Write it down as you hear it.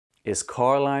Is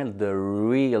Carlisle the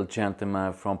real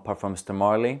gentleman from Parfums De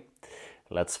Marly?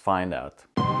 Let's find out.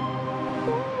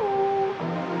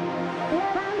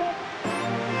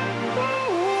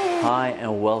 Hi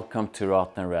and welcome to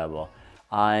Rotten Rebel.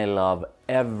 I love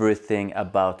everything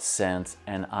about scents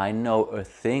and I know a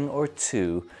thing or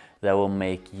two that will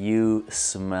make you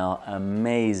smell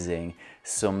amazing.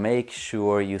 So make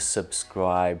sure you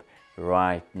subscribe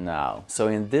right now. So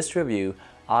in this review,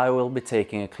 I will be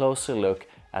taking a closer look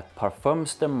at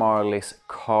Parfums De Marly's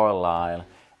Carlisle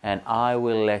and I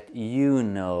will let you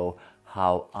know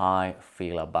how I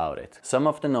feel about it. Some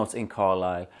of the notes in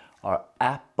Carlisle are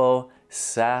apple,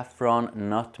 saffron,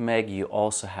 nutmeg. You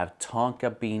also have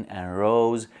tonka bean and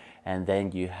rose, and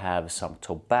then you have some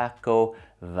tobacco,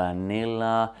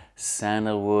 vanilla,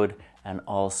 sandalwood, and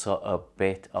also a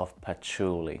bit of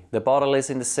patchouli. The bottle is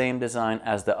in the same design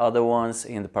as the other ones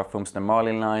in the Parfums De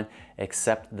Marly line,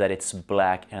 except that it's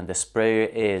black and the sprayer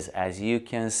is, as you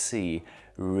can see,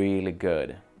 really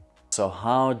good. So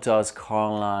how does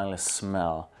Carlisle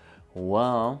smell?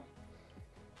 Well,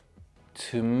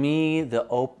 to me the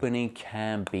opening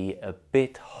can be a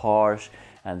bit harsh,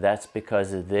 and that's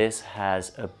because this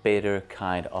has a bitter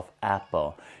kind of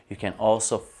apple. You can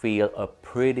also feel a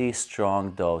pretty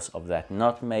strong dose of that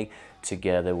nutmeg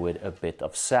together with a bit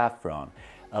of saffron.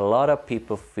 A lot of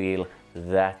people feel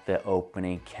that the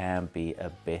opening can be a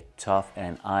bit tough,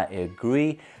 and I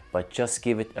agree, but just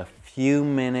give it a few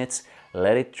minutes,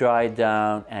 let it dry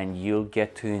down, and you'll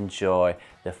get to enjoy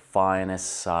the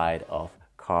finest side of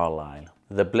Carlisle.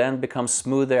 The blend becomes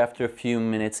smoother after a few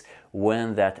minutes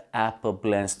when that apple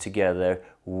blends together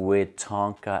with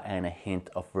tonka and a hint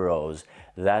of rose.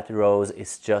 That rose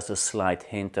is just a slight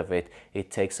hint of it.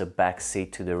 It takes a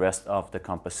backseat to the rest of the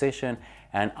composition,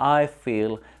 and I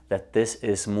feel that this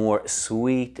is more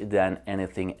sweet than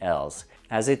anything else.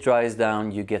 As it dries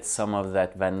down, you get some of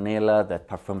that vanilla that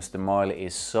Parfums De Marly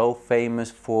is so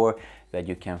famous for, that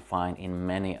you can find in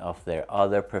many of their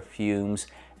other perfumes,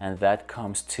 and that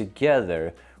comes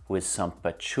together with some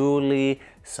patchouli,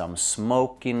 some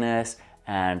smokiness,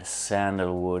 and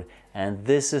sandalwood. And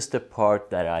this is the part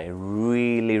that I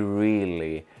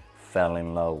really fell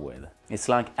in love with. It's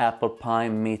like apple pie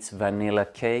meets vanilla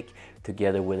cake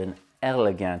together with an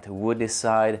elegant woody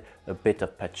side, a bit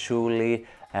of patchouli,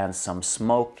 and some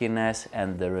smokiness,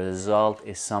 and the result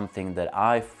is something that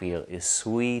I feel is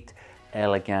sweet,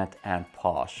 elegant, and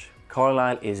posh.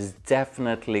 Carlisle is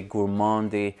definitely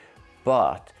gourmandy,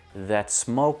 but that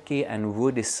smoky and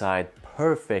woody side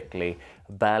perfectly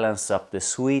balance up the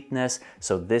sweetness,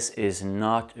 so this is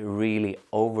not really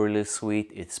overly sweet.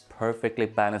 It's perfectly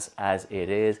balanced as it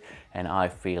is, and I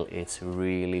feel it's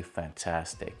really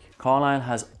fantastic. Carlisle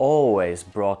has always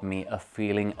brought me a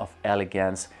feeling of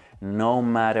elegance no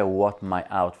matter what my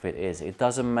outfit is. It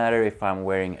doesn't matter if I'm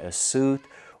wearing a suit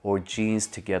or jeans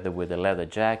together with a leather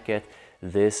jacket,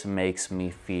 this makes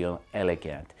me feel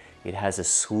elegant. It has a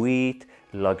sweet,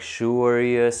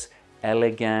 luxurious,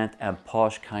 elegant and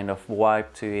posh kind of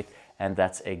vibe to it, and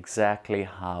that's exactly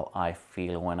how I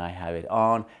feel when I have it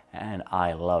on, and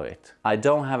I love it. I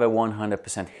don't have a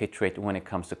 100% hit rate when it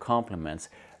comes to compliments,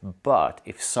 but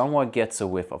if someone gets a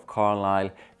whiff of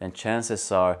Carlisle, then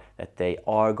chances are that they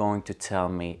are going to tell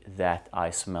me that I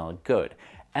smell good.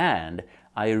 And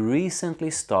I recently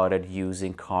started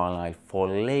using Carlisle for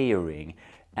layering,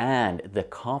 and the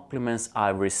compliments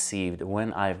I've received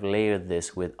when I've layered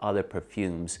this with other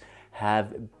perfumes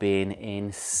have been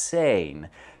insane.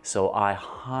 So I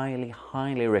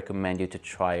highly recommend you to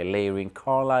try layering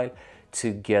Carlisle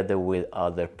together with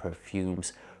other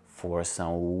perfumes for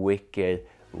some wicked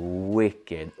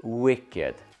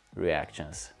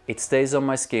reactions. It stays on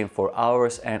my skin for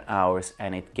hours and hours,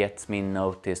 and it gets me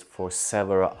noticed for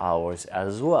several hours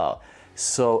as well.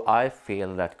 So I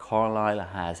feel that Carlisle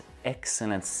has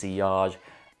excellent sillage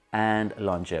and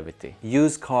longevity.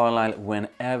 Use Carlisle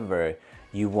whenever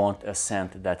you want a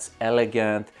scent that's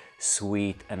elegant,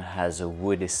 sweet, and has a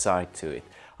woody side to it.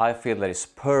 I feel that it's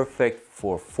perfect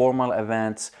for formal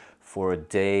events, for a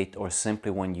date, or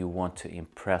simply when you want to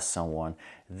impress someone.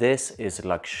 This is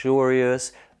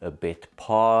luxurious, a bit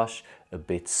posh, a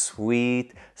bit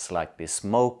sweet, slightly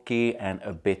smoky, and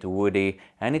a bit woody,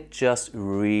 and it's just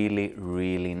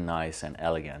really nice and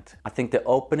elegant. I think the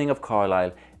opening of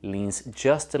Carlisle leans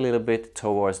just a little bit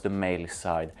towards the male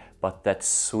side, but that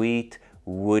sweet,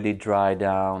 woody dry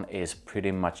down is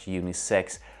pretty much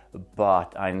unisex,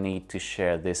 but I need to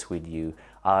share this with you.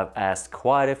 I've asked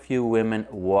quite a few women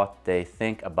what they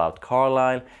think about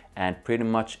Carlisle, and pretty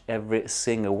much every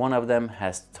single one of them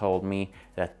has told me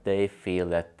that they feel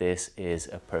that this is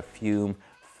a perfume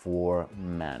for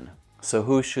men. So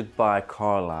who should buy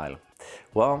Carlisle?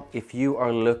 Well, if you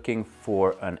are looking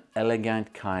for an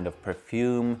elegant kind of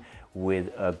perfume with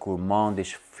a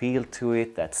gourmandish feel to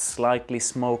it that's slightly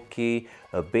smoky,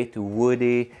 a bit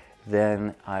woody,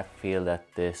 then I feel that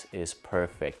this is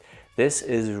perfect. This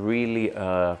is really,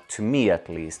 to me at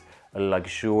least, a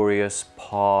luxurious,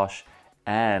 posh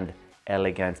and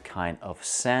elegant kind of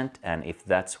scent, and if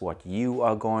that's what you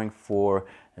are going for,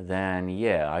 then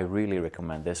yeah, I really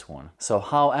recommend this one. So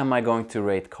how am I going to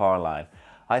rate Carlisle?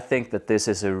 I think that this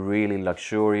is a really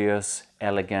luxurious,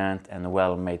 elegant and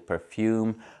well-made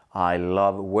perfume. I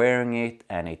love wearing it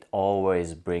and it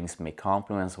always brings me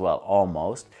compliments, well,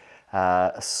 almost.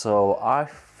 So I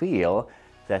feel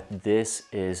that this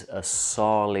is a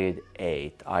solid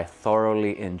 8. I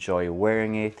thoroughly enjoy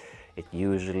wearing it. It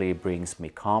usually brings me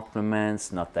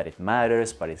compliments, not that it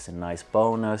matters, but it's a nice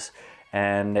bonus.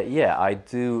 And yeah, I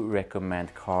do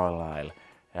recommend Carlisle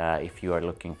if you are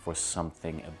looking for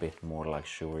something a bit more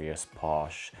luxurious,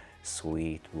 posh,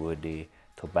 sweet, woody,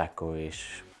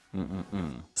 tobacco-ish.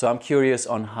 So I'm curious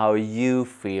on how you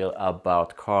feel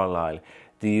about Carlisle.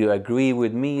 Do you agree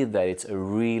with me that it's a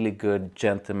really good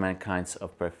gentleman kinds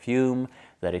of perfume,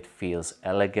 that it feels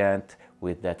elegant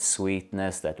with that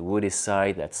sweetness, that woody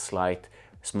side, that slight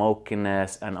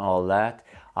smokiness and all that?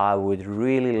 I would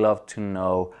really love to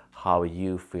know how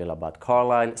you feel about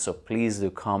Carlisle, so please do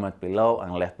comment below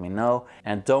and let me know.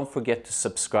 And don't forget to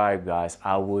subscribe, guys.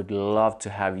 I would love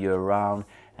to have you around,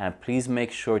 and please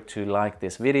make sure to like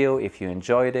this video if you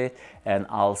enjoyed it, and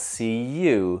I'll see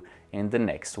you in the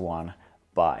next one.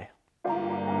 Bye.